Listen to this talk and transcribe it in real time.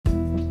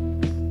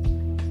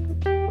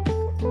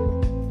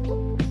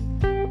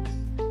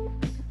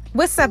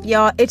What's up,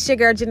 y'all? It's your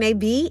girl, Janae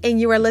B,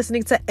 and you are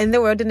listening to In the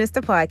Wilderness,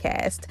 the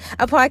podcast,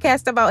 a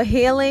podcast about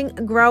healing,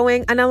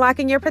 growing, and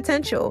unlocking your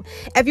potential.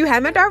 If you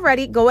haven't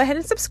already, go ahead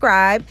and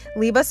subscribe,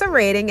 leave us a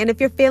rating, and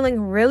if you're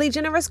feeling really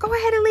generous, go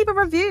ahead and leave a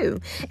review.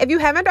 If you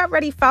haven't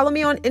already, follow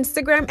me on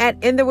Instagram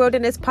at In the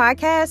Wilderness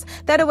Podcast.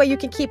 That way you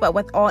can keep up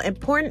with all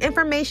important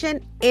information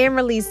and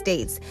release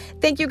dates.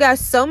 Thank you guys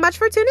so much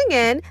for tuning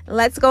in.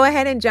 Let's go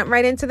ahead and jump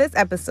right into this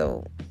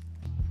episode.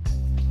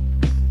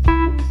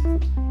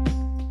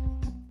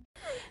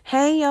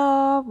 Hey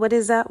y'all, what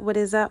is up? What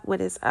is up? What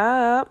is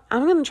up?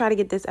 I'm going to try to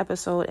get this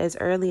episode as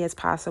early as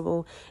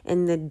possible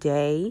in the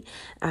day.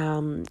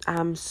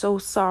 I'm so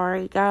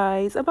sorry,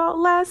 guys, about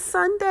last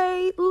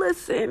Sunday.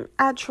 Listen,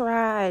 I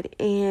tried,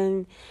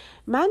 and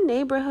my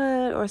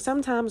neighborhood, or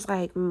sometimes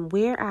like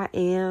where I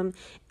am,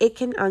 it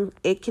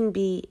can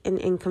be an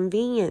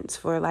inconvenience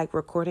for like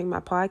recording my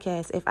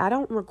podcast. If I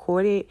don't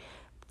record it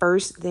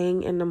first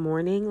thing in the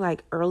morning,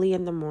 like early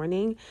in the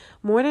morning,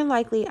 more than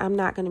likely I'm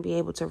not going to be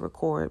able to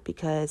record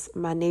because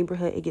my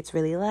neighborhood, it gets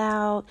really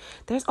loud.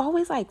 There's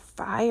always like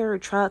fire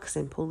trucks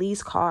and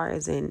police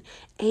cars and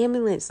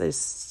ambulances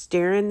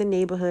steering the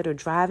neighborhood or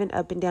driving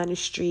up and down the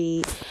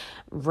street,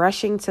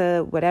 rushing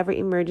to whatever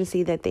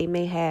emergency that they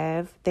may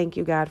have. Thank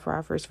you, God, for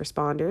our first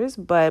responders.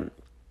 But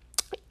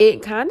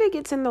it kind of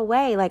gets in the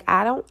way. Like,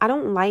 I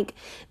don't like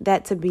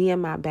that to be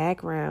in my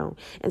background.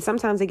 And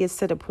sometimes it gets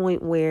to the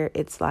point where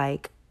it's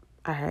like,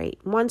 all right,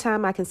 one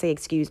time I can say,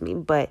 excuse me,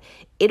 but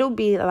it'll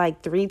be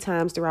like 3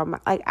 times throughout my,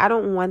 like, I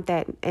don't want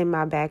that in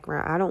my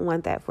background. I don't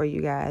want that for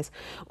you guys.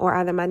 Or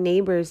either my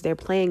neighbors, they're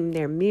playing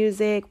their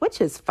music,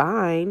 which is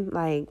fine.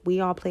 Like, we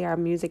all play our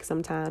music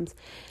sometimes,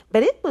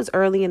 but it was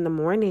early in the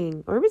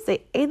morning, or it was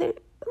either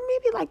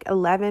maybe like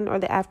 11 or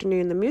the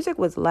afternoon. The music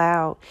was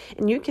loud,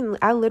 and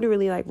I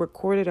literally like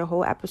recorded a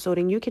whole episode,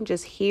 and you can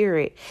just hear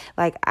it.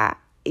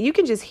 You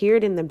can just hear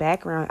it in the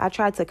background. I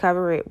tried to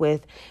cover it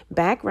with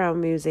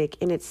background music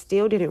and it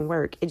still didn't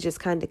work. It just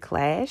kind of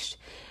clashed.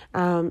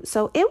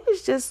 So it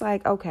was just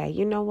like, okay,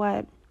 you know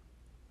what?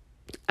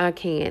 I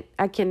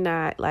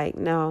cannot, like,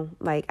 no,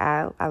 like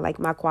I like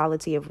my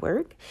quality of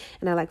work,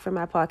 and I like for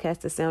my podcast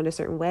to sound a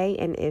certain way.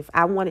 And if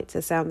I want it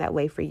to sound that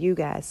way for you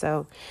guys.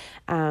 So,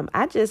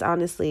 I just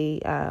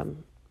honestly,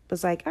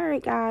 was like, all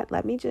right, God,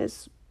 let me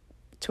just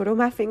twiddle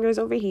my fingers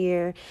over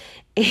here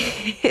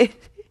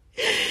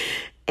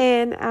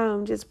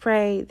and just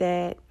pray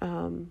that,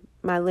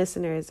 my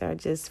listeners are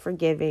just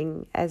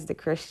forgiving as the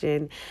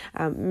Christian,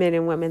 men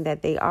and women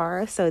that they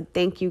are. So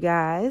thank you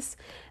guys,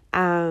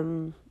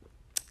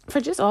 for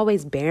just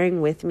always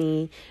bearing with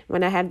me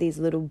when I have these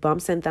little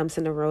bumps and thumps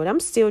in the road. I'm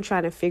still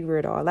trying to figure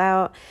it all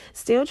out,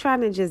 still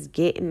trying to just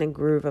get in the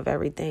groove of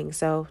everything.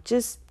 So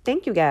just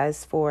thank you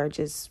guys for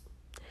just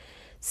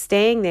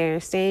staying there,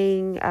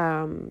 staying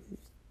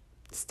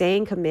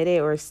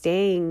committed, or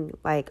staying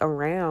like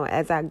around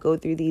as I go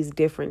through these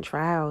different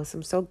trials.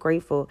 I'm so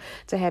grateful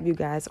to have you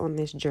guys on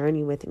this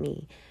journey with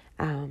me.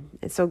 And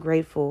so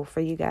grateful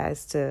for you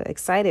guys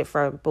excited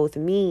for both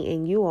me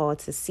and you all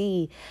to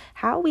see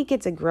how we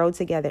get to grow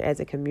together as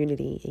a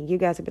community. And you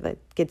guys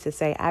get to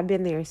say, I've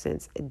been there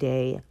since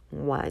day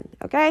one.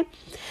 Okay.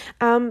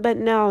 But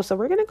no, so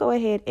we're going to go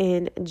ahead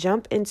and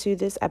jump into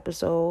this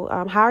episode.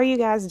 How are you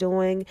guys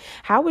doing?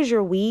 How was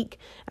your week?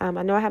 I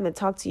know I haven't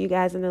talked to you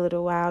guys in a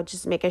little while,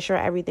 just making sure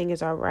everything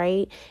is all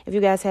right. If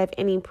you guys have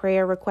any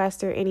prayer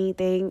requests or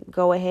anything,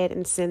 go ahead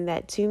and send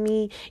that to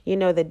me. You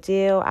know the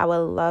deal. I would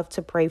love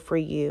to pray for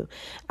you.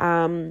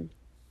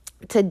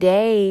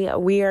 Today,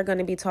 we are going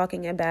to be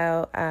talking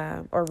about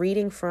or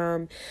reading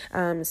from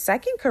 2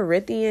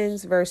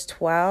 Corinthians verse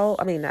 12.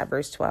 I mean, not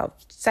verse 12,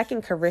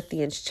 2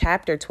 Corinthians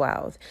chapter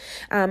 12.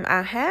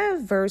 I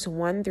have verse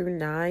 1 through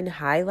 9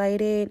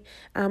 highlighted,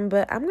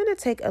 but I'm going to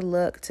take a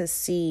look to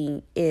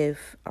see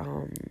if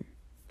I'm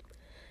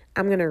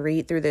going to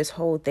read through this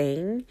whole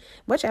thing,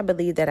 which I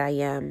believe that I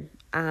am.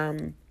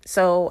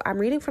 So I'm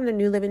reading from the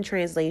New Living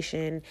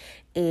Translation,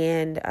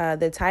 and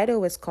the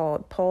title is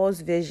called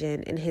Paul's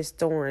Vision and His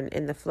Thorn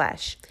in the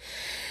Flesh.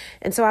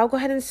 And so I'll go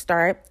ahead and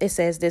start. It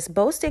says, "This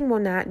boasting will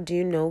not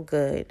do no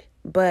good,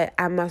 but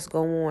I must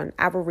go on.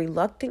 I will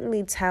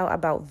reluctantly tell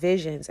about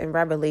visions and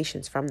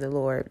revelations from the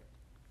Lord.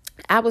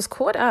 I was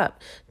caught up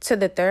to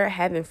the third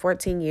heaven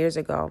 14 years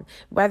ago.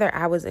 Whether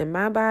I was in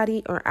my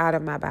body or out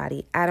of my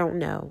body, I don't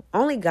know.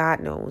 Only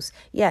God knows.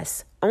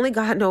 Yes, only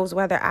God knows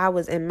whether I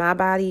was in my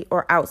body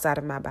or outside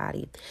of my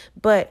body.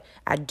 But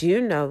I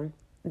do know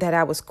that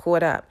I was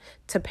caught up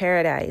to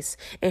paradise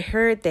and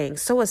heard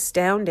things so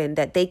astounding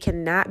that they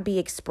cannot be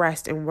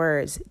expressed in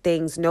words,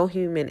 things no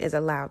human is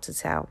allowed to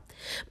tell.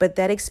 But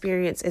that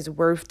experience is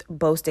worth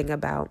boasting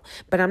about,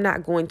 but I'm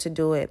not going to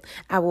do it.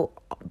 I will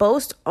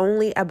boast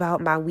only about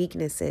my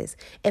weaknesses.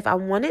 If I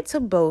wanted to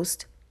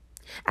boast,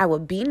 I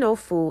would be no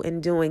fool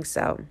in doing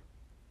so.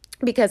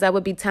 because I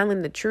would be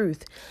telling the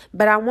truth.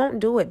 But I won't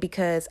do it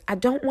because I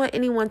don't want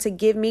anyone to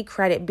give me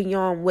credit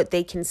beyond what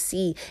they can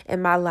see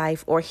in my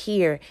life or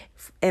hear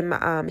in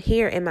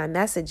my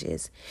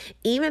messages.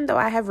 Even though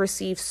I have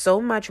received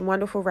so much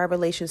wonderful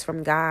revelations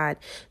from God,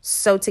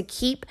 so to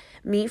keep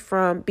me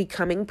from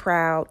becoming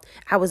proud,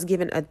 I was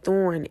given a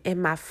thorn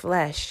in my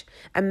flesh,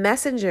 a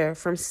messenger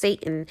from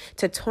Satan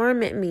to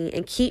torment me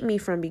and keep me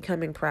from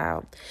becoming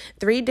proud.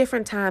 3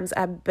 different times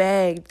I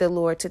begged the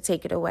Lord to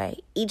take it away.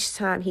 Each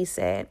time he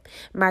said,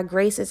 "My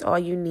grace is all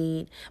you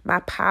need.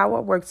 My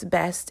power works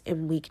best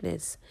in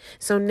weakness."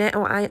 So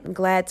now I am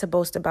glad to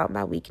boast about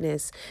my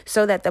weakness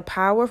so that the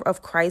power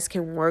of Christ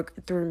can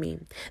work through me.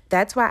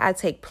 That's why I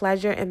take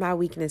pleasure in my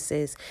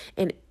weaknesses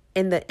and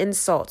in the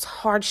insults,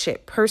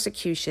 hardship,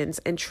 persecutions,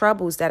 and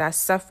troubles that I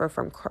suffer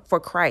for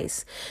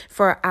Christ.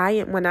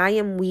 When I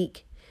am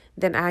weak,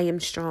 then I am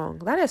strong.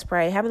 Let us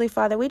pray. Heavenly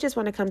Father, we just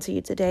want to come to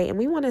you today and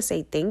we want to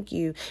say thank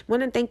you. We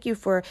want to thank you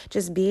for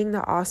just being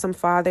the awesome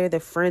Father,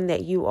 the friend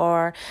that you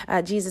are.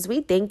 Jesus,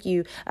 we thank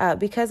you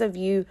because of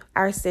you,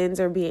 our sins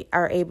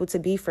are able to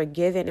be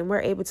forgiven and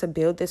we're able to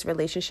build this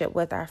relationship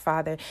with our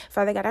Father.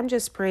 Father God, I'm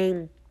just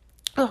praying.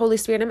 Oh, Holy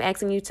Spirit, I'm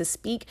asking you to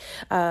speak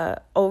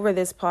over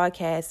this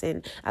podcast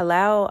and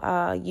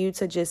allow you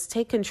to just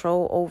take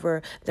control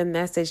over the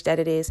message that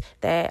it is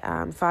that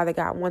Father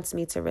God wants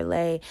me to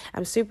relay.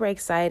 I'm super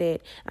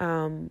excited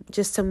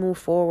just to move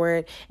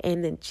forward.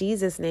 And in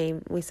Jesus'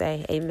 name, we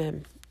say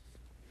amen.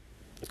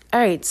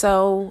 All right,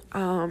 so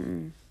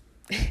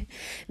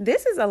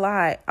this is a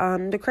lot.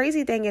 The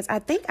crazy thing is, I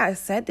think I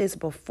said this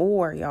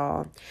before,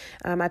 y'all.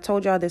 I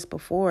told y'all this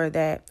before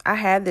that I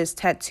had this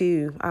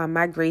tattoo.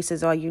 My grace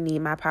is all you need.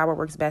 My power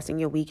works best in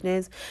your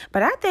weakness.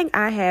 But I think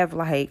I have,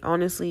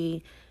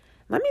 honestly,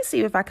 let me see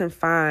if I can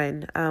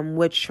find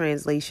which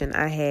translation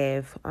I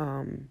have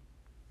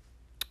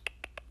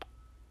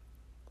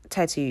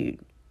tattooed.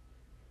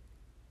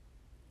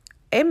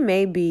 It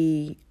may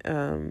be,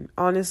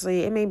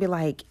 honestly, it may be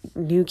like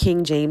New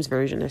King James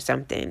Version or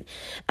something.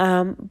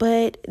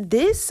 But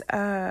this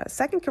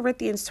 2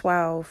 Corinthians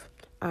 12,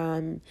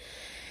 today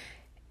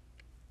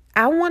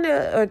I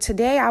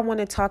want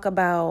to talk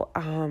about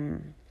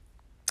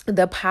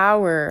the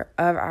power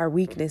of our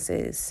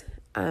weaknesses.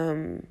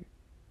 And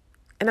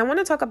I want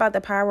to talk about the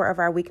power of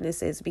our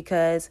weaknesses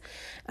because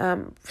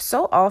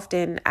so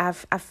often I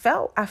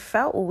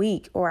felt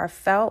weak, or I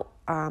felt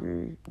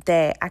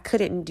that I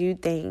couldn't do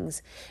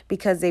things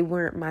because they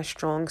weren't my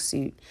strong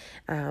suit.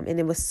 And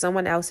it was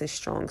someone else's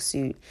strong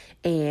suit.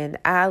 And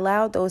I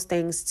allowed those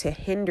things to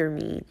hinder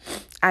me.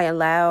 I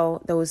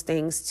allow those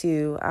things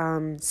to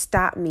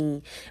stop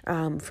me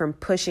from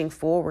pushing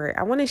forward.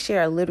 I want to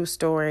share a little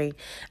story.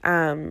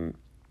 I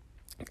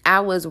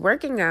was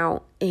working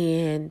out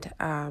and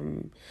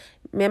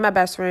me and my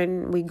best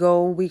friend, we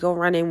go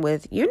running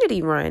with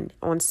Unity Run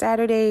on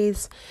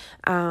Saturdays.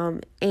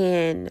 And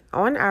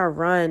on our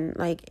run,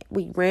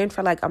 we ran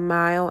for a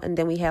mile, and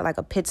then we had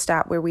a pit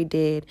stop where we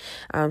did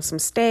some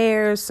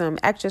stairs, some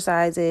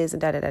exercises,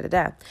 and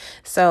da-da-da-da-da.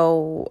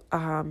 So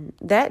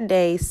that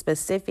day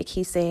specific,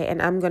 he said,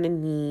 and I'm going to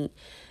need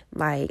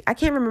I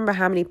can't remember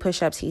how many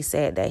push-ups he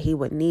said that he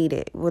would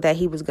need that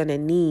he was going to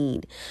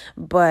need.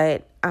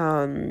 But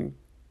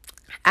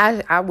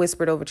I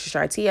whispered over to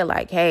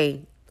Shartia,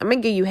 hey, I'm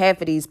going to give you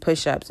half of these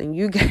push-ups and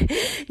you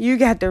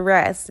got the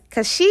rest.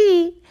 Because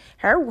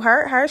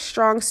her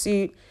strong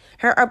suit,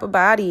 her upper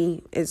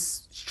body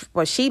is,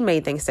 well, she may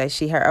think that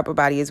her upper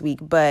body is weak,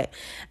 but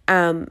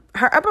her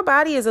upper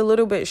body is a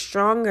little bit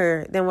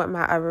stronger than what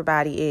my upper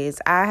body is.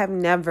 I have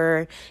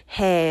never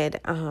had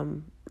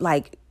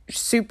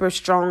super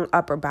strong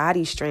upper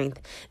body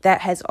strength. That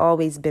has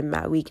always been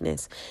my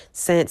weakness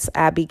since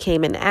I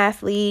became an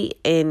athlete,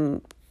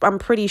 and I'm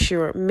pretty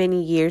sure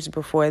many years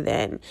before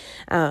then,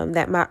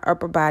 that my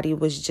upper body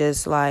was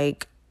just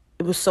it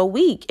was so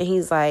weak. And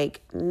he's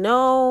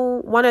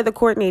no, one of the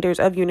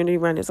coordinators of Unity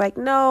Run is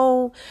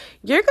no,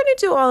 you're going to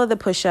do all of the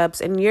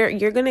push-ups and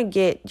you're going to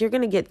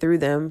get through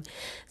them.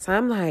 So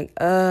I'm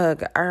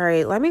ugh, all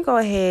right, let me go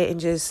ahead and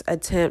just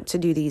attempt to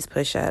do these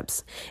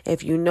push-ups.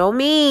 If you know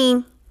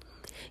me,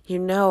 you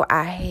know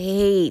I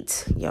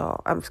hate,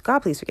 y'all. God,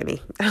 please forgive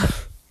me.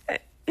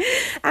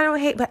 I don't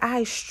hate, but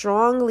I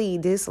strongly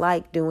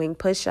dislike doing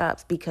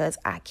push-ups because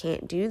I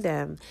can't do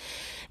them.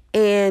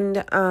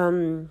 And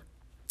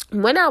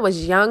when I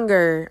was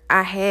younger,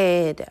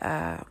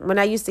 when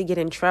I used to get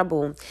in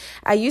trouble,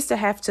 I used to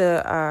have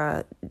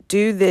to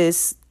do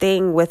this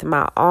thing with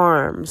my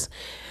arms,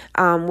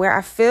 where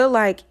I feel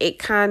like it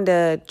kind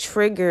of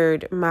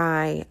triggered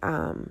my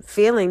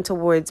feeling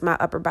towards my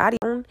upper body.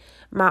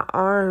 My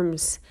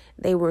arms,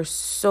 they were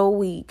so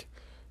weak,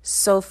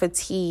 so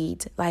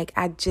fatigued.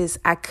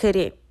 I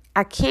couldn't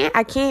I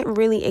can't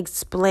really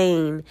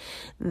explain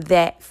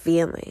that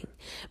feeling.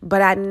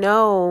 But I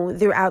know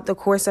throughout the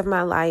course of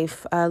my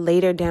life,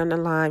 later down the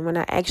line, when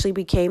I actually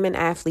became an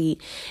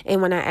athlete and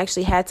when I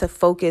actually had to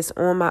focus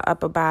on my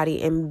upper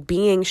body and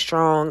being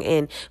strong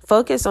and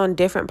focus on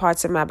different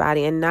parts of my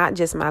body and not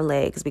just my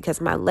legs, because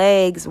my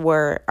legs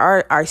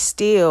are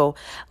still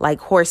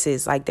like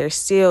horses, like they're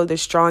still the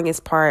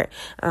strongest part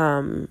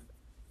of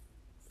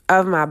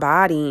my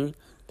body.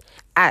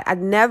 I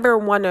never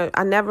want to,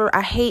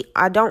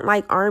 I don't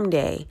like arm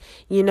day,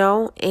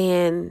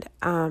 and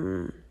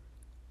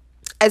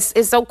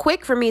it's so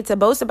quick for me to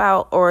boast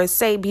about or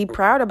say, be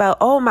proud about,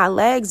 oh, my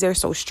legs, they're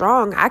so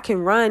strong. I can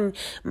run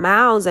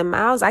miles and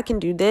miles. I can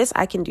do this.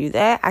 I can do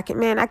that. I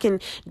can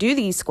do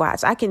these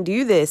squats. I can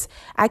do this.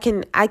 I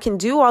can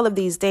do all of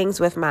these things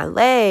with my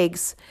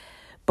legs.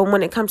 But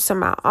when it comes to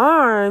my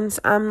arms,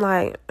 I'm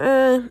like,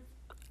 I'm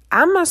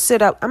going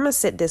to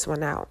sit this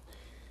one out.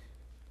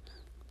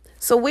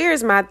 So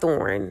where's my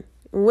thorn?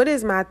 What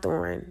is my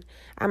thorn?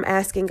 I'm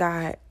asking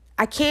God.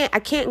 I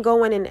can't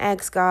go in and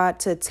ask God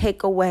to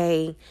take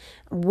away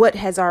what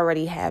has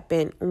already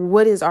happened,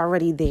 what is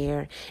already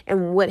there,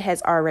 and what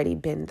has already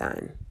been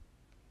done.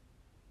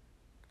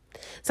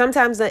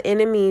 Sometimes the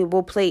enemy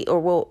will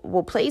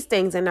place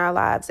things in our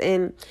lives,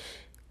 and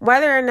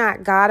whether or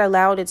not God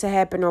allowed it to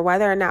happen or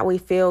whether or not we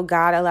feel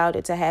God allowed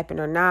it to happen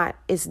or not,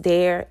 it's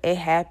there, it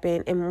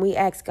happened. And we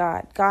ask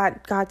God,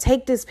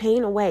 take this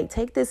pain away.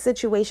 Take this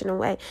situation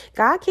away.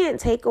 God can't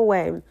take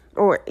away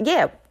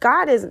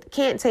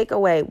can't take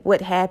away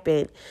what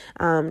happened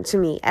to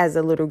me as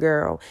a little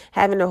girl,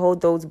 having to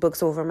hold those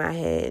books over my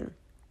head.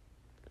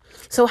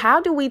 So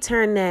how do we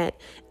turn that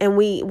and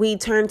we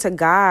turn to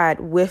God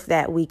with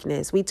that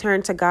weakness? We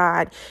turn to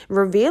God,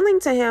 revealing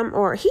to him,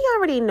 or he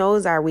already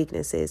knows our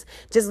weaknesses.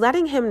 Just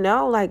letting him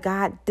know, like,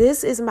 God,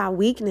 this is my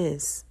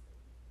weakness.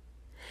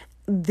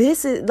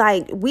 This is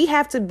like, we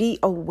have to be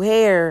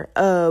aware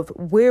of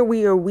where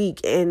we are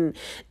weak and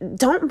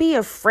don't be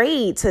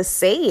afraid to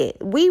say it.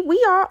 We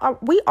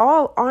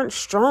all aren't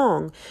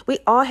strong. We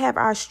all have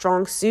our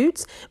strong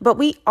suits, but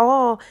we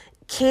all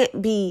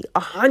can't be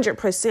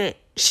 100%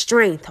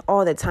 strength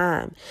all the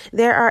time.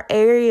 There are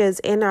areas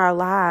in our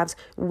lives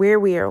where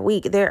we are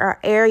weak. There are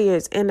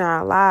areas in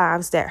our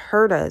lives that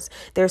hurt us.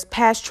 There's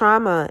past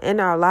trauma in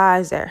our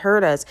lives that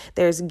hurt us.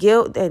 There's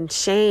guilt and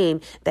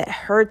shame that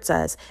hurts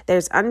us.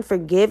 There's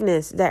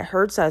unforgiveness that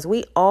hurts us.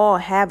 We all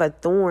have a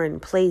thorn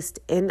placed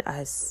in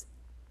us.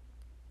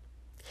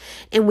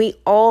 And we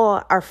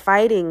all are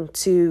fighting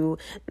to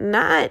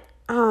not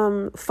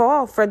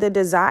fall for the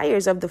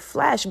desires of the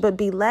flesh, but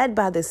be led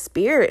by the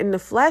Spirit. And the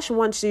flesh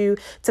wants you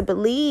to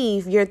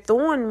believe, your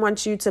thorn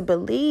wants you to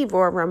believe,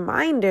 or a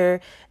reminder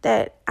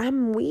that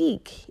I'm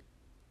weak.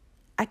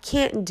 I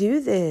can't do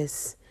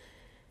this.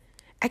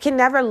 I can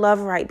never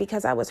love right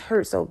because I was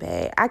hurt so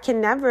bad. I can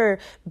never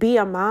be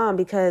a mom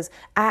because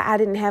I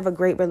didn't have a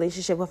great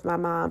relationship with my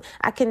mom.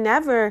 I can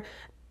never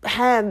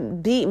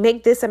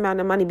make this amount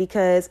of money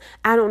because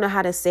I don't know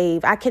how to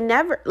save. I can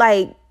never,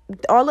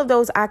 all of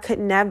those I could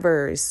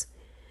nevers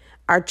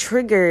are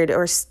triggered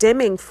or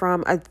stemming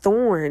from a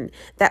thorn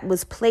that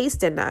was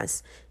placed in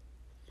us.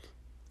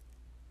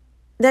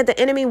 That the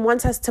enemy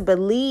wants us to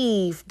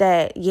believe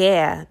that,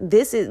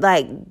 this is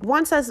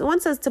wants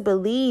us to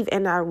believe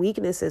in our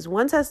weaknesses,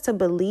 wants us to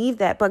believe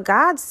that. But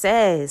God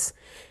says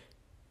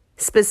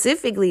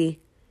specifically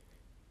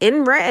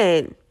in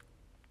red,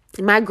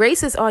 my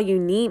grace is all you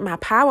need. My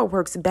power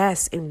works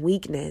best in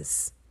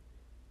weakness.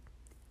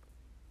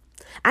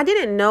 I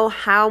didn't know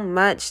how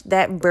much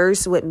that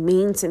verse would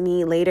mean to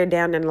me later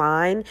down the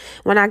line.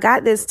 When I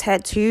got this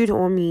tattooed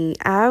on me,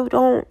 I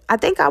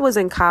think I was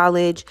in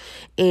college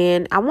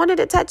and I wanted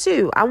a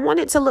tattoo. I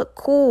wanted to look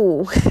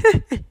cool.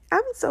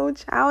 I'm so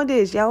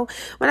childish, yo.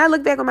 When I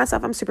look back on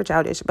myself, I'm super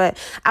childish, but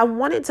I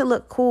wanted to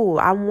look cool.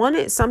 I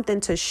wanted something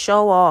to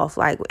show off,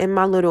 like in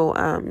my little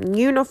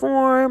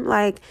uniform.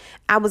 Like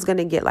I was going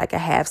to get like a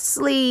half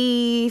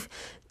sleeve.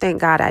 Thank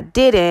God I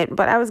didn't,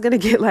 but I was going to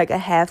get like a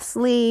half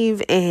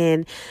sleeve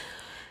and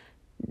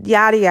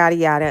yada, yada,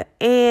 yada.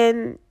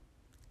 And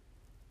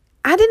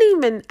I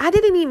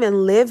didn't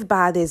even live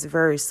by this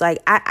verse. Like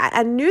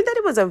I knew that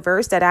it was a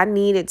verse that I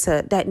needed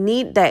to,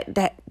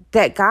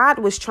 that God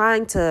was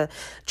trying to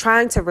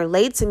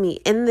relate to me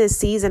in this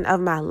season of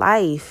my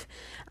life,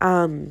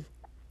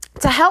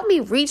 to help me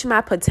reach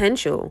my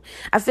potential.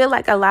 I feel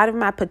like I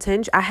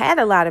had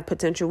a lot of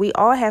potential. We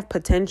all have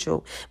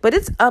potential, but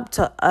it's up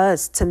to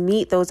us to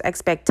meet those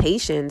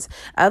expectations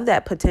of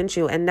that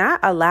potential and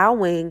not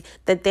allowing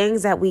the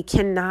things that we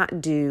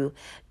cannot do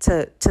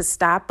to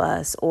stop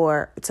us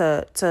or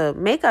to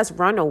make us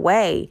run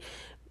away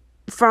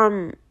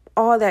from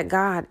all that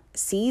God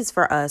sees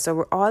for us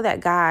or all that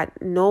God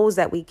knows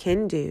that we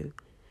can do.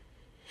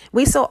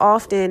 We so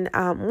often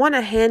want to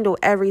handle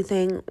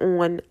everything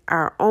on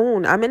our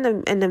own. I'm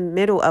in the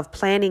middle of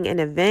planning an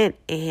event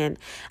and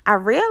I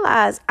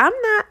realize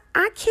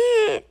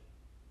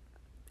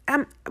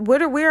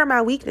where are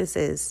my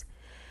weaknesses?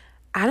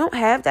 I don't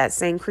have that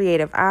same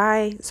creative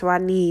eye, so I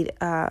need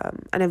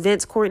an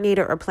events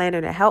coordinator or planner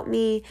to help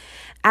me.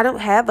 I don't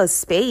have a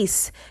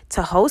space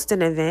to host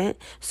an event,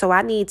 so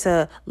I need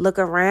to look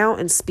around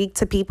and speak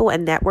to people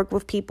and network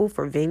with people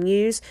for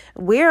venues.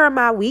 Where are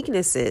my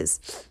weaknesses?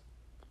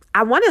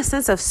 I want a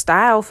sense of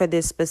style for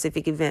this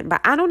specific event, but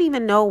I don't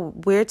even know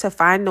where to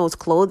find those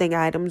clothing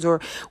items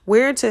or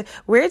where to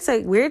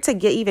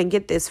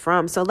get this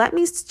from. So let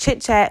me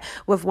chit chat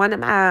with one of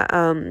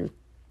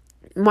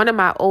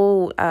my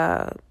old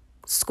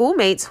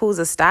schoolmates who's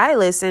a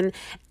stylist and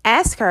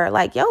ask her,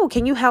 like, yo,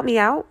 can you help me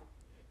out?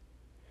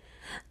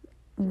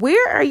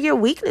 Where are your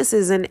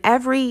weaknesses in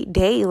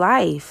everyday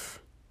life?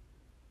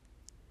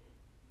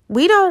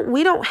 We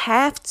don't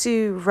have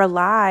to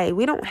rely.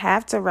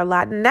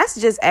 And that's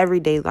just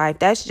everyday life.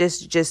 That's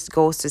just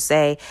goes to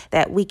say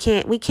that we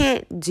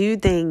can't do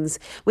things.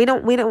 We're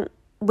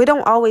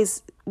not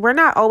always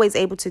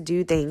able to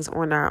do things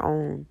on our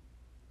own.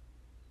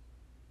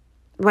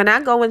 When I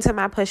go into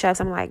my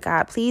push-ups, I'm like,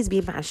 God, please be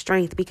my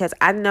strength, because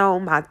I know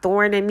my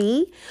thorn in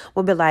me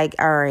will be like,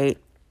 all right,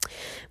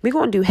 we're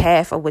going to do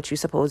half of what you're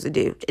supposed to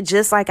do.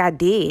 Just like I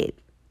did.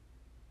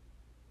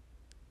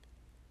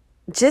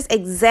 Just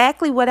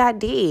exactly what I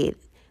did.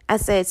 I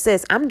said,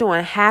 sis, I'm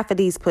doing half of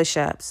these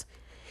push-ups.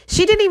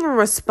 She didn't even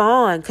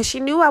respond because she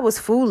knew I was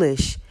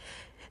foolish.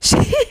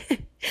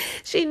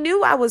 She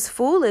knew I was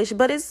foolish,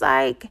 but it's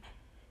like,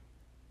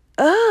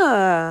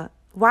 why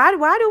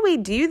do we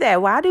do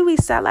that? Why do we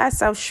sell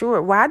ourselves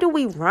short? Why do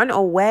we run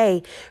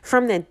away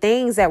from the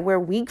things that we're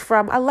weak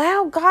from?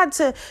 Allow God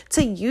to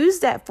use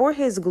that for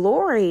his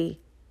glory.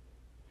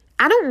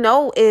 I don't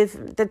know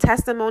if the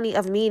testimony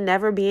of me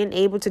never being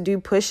able to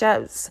do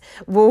push-ups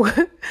will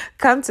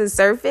come to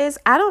surface.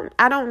 I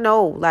don't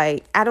know.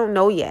 Like, I don't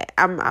know yet.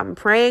 I'm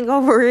praying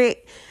over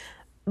it.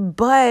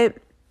 But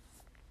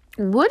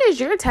what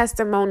is your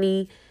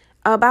testimony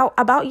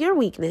about your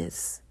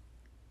weakness?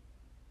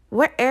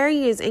 What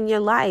areas in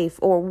your life,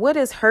 or what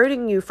is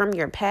hurting you from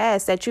your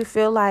past that you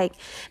feel like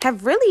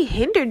have really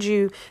hindered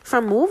you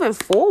from moving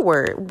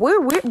forward?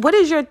 What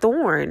is your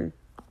thorn?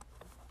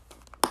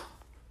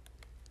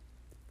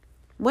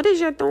 What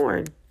is your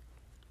thorn?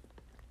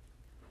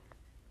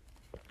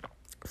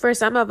 For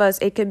some of us,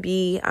 it could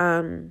be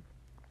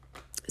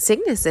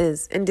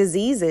sicknesses and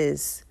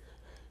diseases.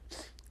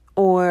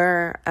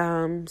 Or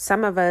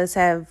some of us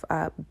have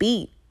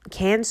beat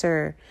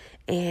cancer.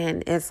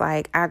 And it's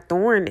like our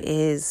thorn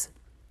is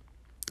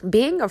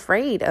being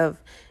afraid of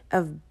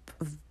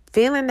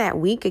feeling that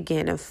weak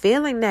again, of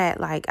feeling that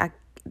like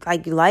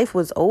life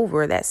was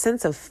over, that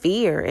sense of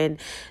fear. And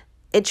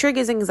it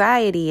triggers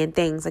anxiety and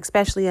things,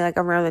 especially like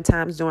around the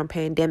times during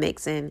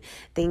pandemics and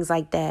things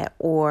like that.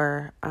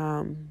 Or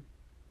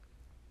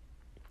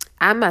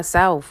I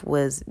myself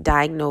was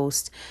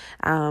diagnosed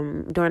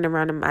during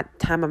around my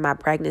time of my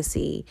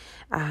pregnancy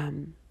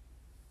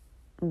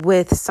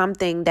with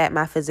something that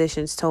my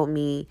physicians told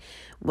me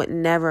would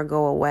never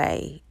go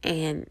away.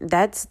 And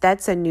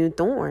that's a new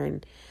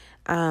thorn.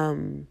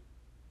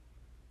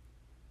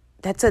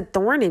 That's a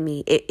thorn in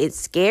me. It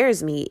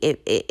scares me.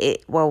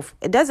 It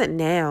doesn't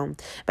now,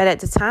 but at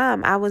the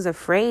time I was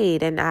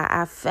afraid, and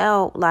I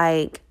felt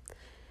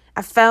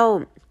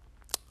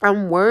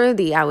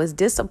unworthy. I was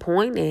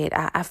disappointed.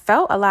 I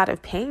felt a lot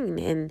of pain,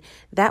 and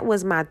that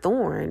was my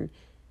thorn.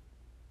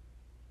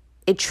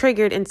 It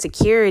triggered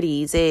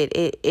insecurities.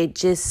 It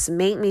just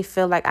made me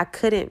feel like I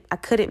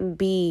couldn't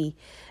be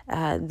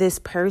this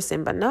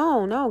person. But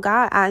no,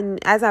 God,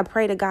 as I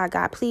pray to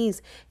God,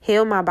 please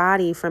heal my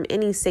body from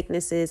any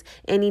sicknesses,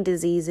 any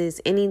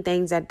diseases, any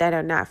things that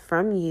are not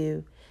from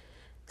you.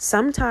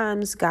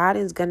 Sometimes God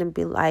is going to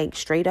be like,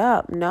 straight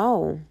up,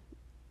 no.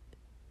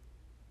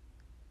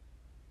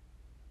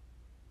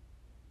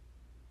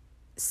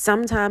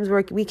 Sometimes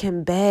we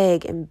can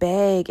beg and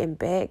beg and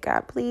beg,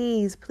 God,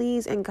 please.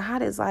 And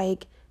God is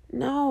like,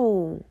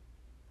 no,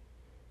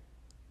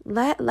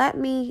 let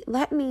me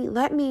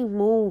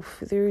move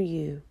through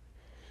you.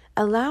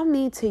 Allow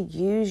me to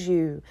use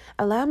you.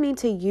 Allow me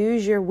to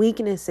use your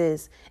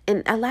weaknesses,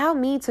 and allow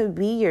me to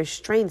be your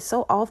strength.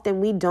 So often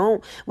we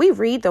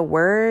read the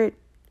word,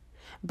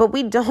 but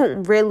we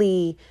don't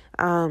really,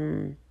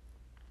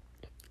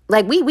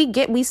 like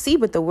we see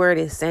what the word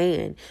is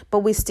saying, but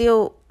we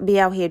still be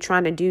out here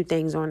trying to do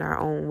things on our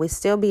own. We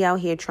still be out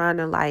here trying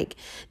to like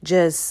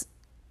just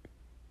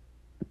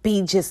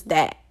be just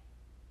that.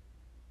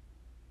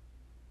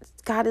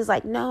 God is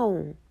like,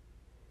 no.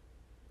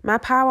 My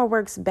power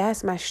works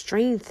best. My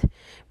strength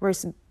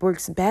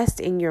works best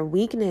in your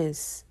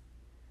weakness.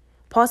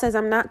 Paul says,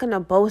 I'm not going to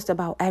boast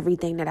about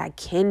everything that I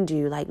can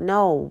do. Like,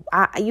 no,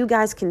 you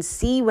guys can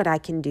see what I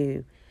can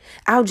do.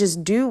 I'll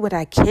just do what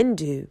I can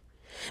do.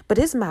 But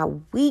it's my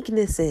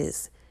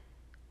weaknesses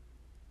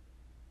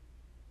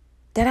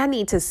that I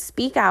need to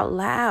speak out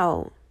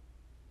loud,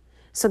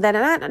 so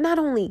that not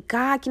only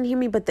God can hear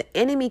me, but the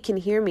enemy can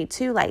hear me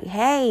too. Like,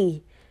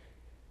 hey,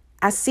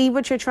 I see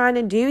what you're trying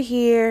to do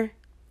here.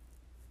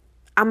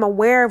 I'm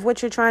aware of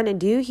what you're trying to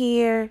do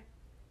here.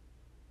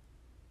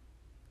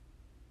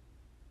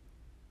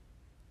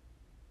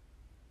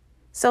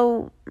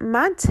 So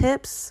my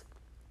tips,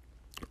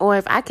 or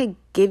if I could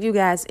give you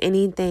guys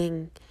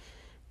anything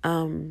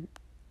to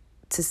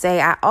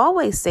say, I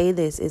always say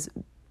this, is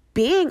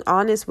being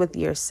honest with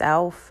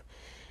yourself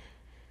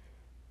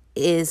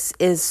is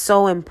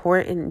so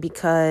important,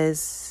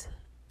 because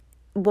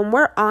when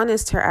we're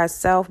honest to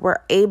ourselves,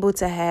 we're able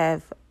to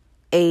have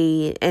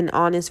an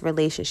honest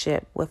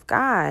relationship with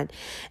God.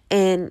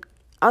 And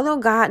although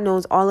God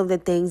knows all of the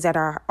things that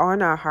are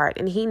on our heart,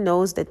 and he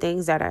knows the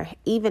things that are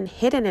even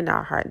hidden in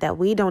our heart that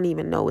we don't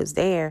even know is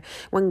there,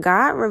 when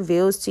God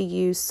reveals to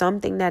you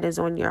something that is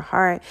on your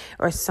heart,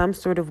 or some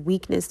sort of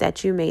weakness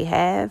that you may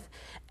have,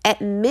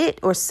 admit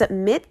or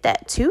submit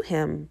that to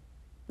him.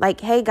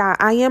 Like, hey, God,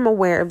 I am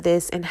aware of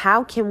this, and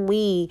how can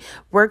we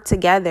work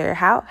together?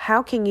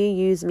 How can you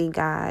use me,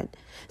 God?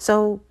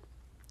 So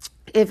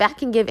if I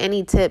can give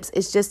any tips,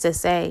 it's just to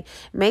say,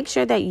 make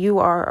sure that you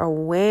are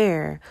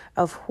aware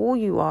of who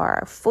you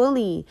are,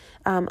 fully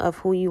of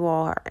who you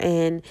are.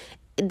 And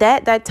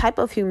that type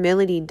of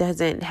humility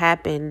doesn't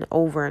happen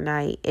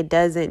overnight. It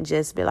doesn't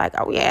just be like,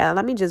 oh yeah,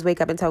 let me just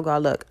wake up and tell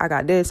God, look, I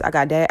got this, I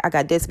got that, I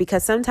got this,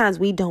 because sometimes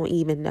we don't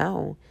even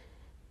know.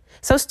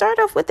 So start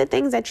off with the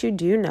things that you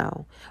do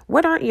know.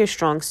 What aren't your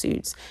strong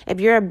suits? If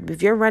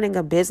you're running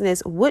a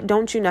business, what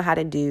don't you know how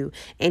to do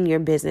in your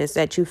business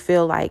that you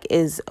feel like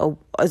is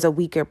a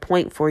weaker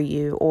point for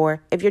you?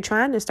 Or if you're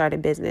trying to start a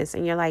business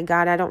and you're like,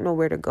 God, I don't know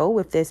where to go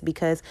with this,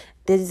 because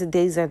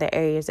these are the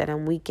areas that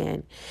I'm weak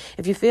in.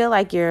 If you feel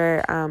like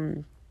you're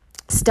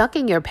stuck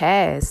in your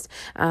past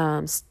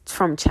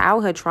from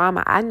childhood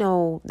trauma, I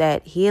know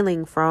that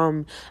healing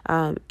from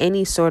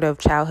any sort of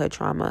childhood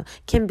trauma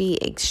can be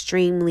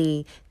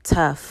extremely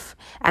tough.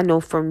 I know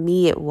for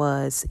me it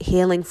was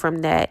healing from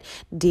that,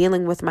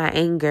 dealing with my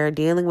anger,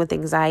 dealing with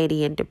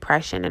anxiety and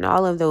depression and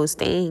all of those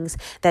things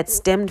that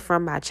stemmed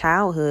from my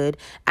childhood.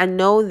 I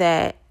know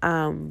that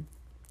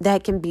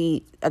that can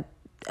be a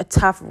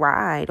tough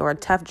ride or a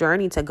tough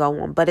journey to go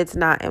on, but it's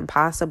not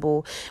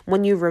impossible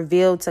when you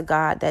reveal to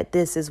God that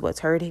this is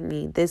what's hurting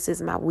me. This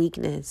is my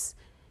weakness.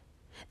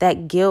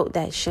 That guilt,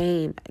 that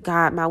shame.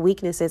 God, my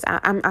weakness is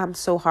I'm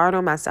so hard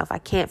on myself. I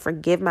can't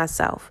forgive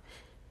myself.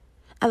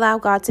 Allow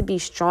God to be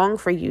strong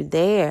for you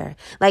there.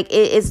 Like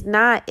it's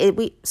not,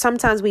 we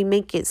sometimes we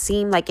make it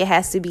seem like it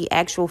has to be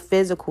actual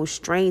physical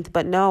strength,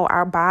 but no,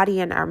 our body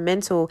and our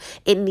mental,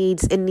 it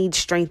needs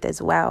strength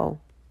as well.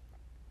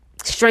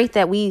 Strength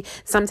that we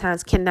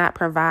sometimes cannot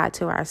provide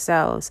to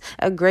ourselves.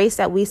 A grace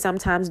that we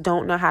sometimes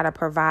don't know how to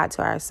provide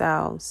to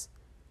ourselves.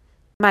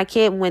 My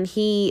kid, when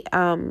he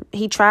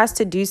tries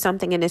to do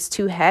something and it's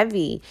too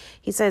heavy,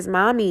 he says,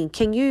 Mommy,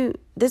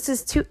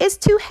 it's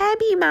too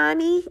heavy,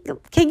 Mommy.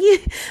 Can you,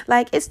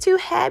 like, it's too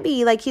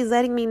heavy. Like, he's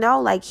letting me know,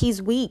 like,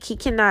 he's weak. He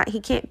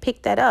can't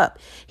pick that up.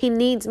 He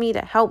needs me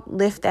to help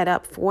lift that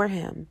up for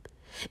him.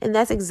 And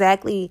that's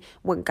exactly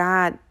what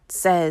God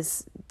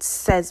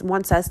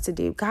wants us to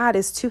do. God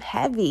is too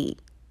heavy.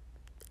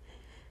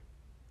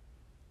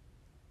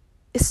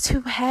 It's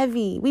too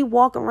heavy. We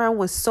walk around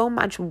with so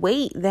much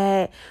weight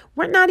that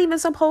we're not even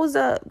supposed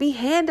to be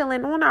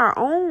handling on our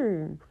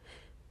own.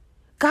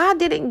 God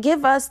didn't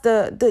give us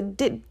God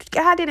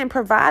didn't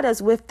provide us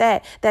with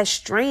that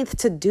strength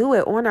to do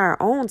it on our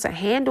own, to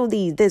handle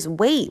this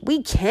weight.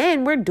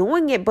 We're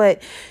doing it,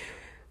 but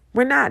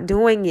we're not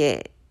doing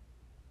it.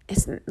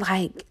 It's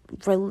like,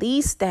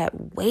 release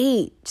that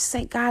weight. Just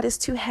say, God, it's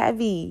too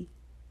heavy.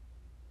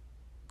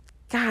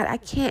 God, I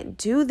can't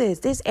do this.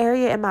 This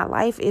area in my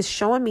life is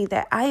showing me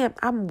that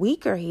I'm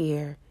weaker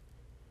here.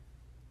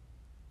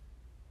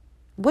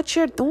 What's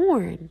your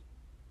thorn?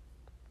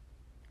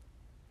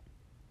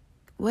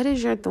 What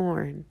is your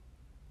thorn?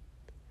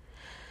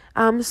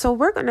 So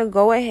we're going to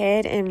go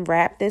ahead and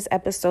wrap this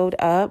episode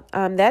up.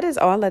 That is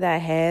all that I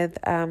have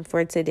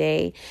for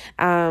today.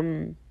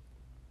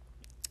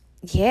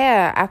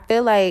 Yeah, I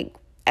feel like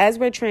as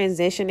we're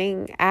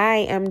transitioning, I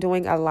am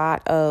doing a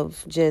lot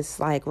of just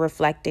like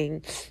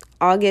reflecting.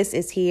 August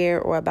is here,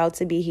 or about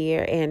to be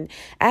here, and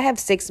I have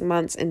 6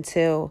 months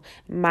until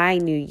my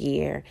new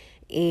year.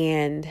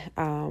 And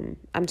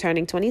I'm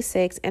turning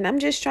 26, and I'm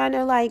just trying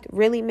to like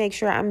really make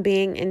sure I'm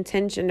being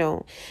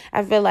intentional.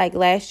 I feel like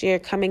last year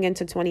coming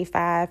into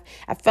 25,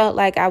 I felt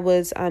like I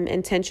was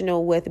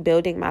intentional with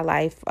building my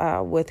life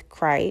with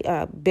Christ,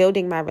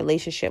 building my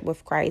relationship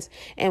with Christ,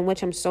 and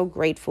which I'm so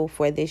grateful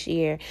for this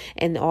year,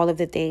 and all of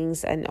the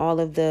things and all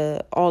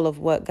of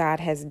what God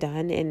has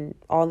done and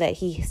all that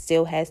he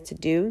still has to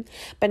do.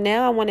 But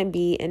now I want to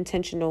be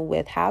intentional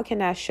with, how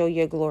can I show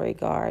your glory,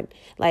 God?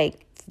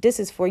 Like,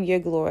 this is for your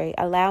glory.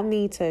 Allow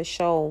me to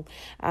show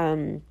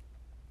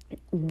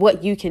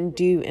what you can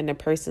do in a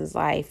person's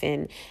life.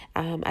 And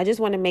I just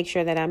want to make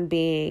sure that I'm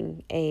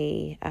being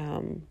a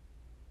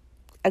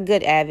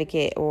good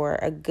advocate, or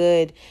a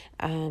good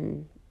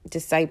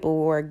disciple,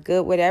 or a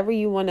good, whatever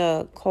you want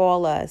to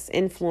call us,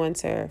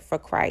 influencer for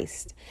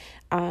Christ.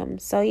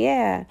 So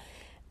yeah.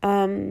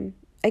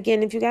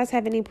 Again, if you guys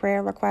have any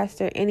prayer requests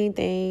or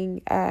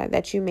anything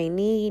that you may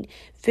need,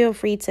 feel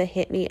free to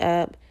hit me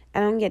up I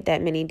don't get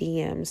that many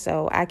DMs,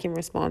 so I can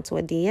respond to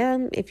a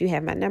DM. If you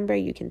have my number,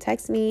 you can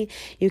text me.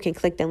 You can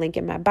click the link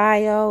in my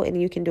bio,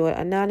 and you can do it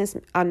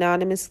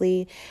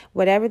anonymously,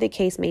 whatever the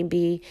case may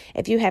be.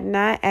 If you have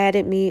not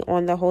added me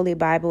on the Holy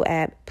Bible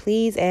app,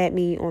 please add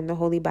me on the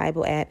Holy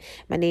Bible app.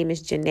 My name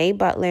is Janae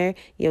Butler.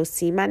 You'll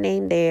see my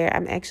name there.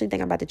 I'm actually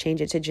thinking I'm about to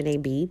change it to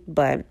Janae B,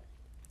 but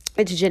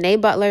it's Janae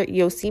Butler.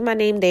 You'll see my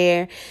name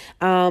there.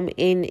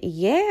 And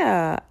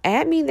yeah,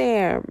 add me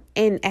there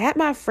and add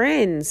my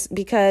friends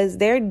because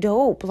they're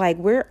dope. Like,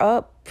 we're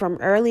up from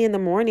early in the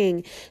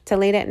morning to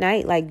late at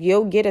night. Like,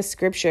 you'll get a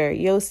scripture.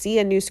 You'll see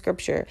a new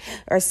scripture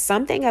or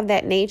something of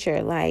that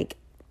nature. Like,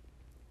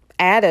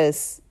 add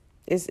us.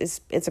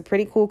 It's a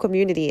pretty cool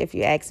community if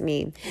you ask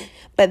me.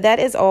 But that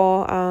is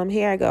all.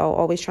 Here I go,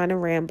 always trying to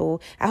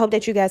ramble. I hope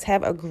that you guys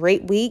have a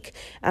great week.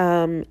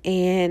 And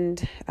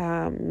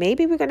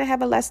maybe we're going to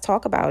have a Let's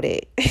Talk About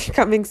It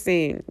coming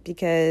soon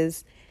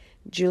because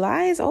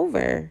July is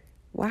over.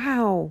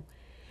 Wow.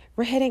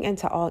 We're heading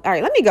into all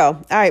right, let me go.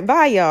 All right,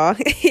 bye y'all.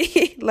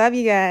 Love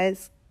you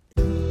guys.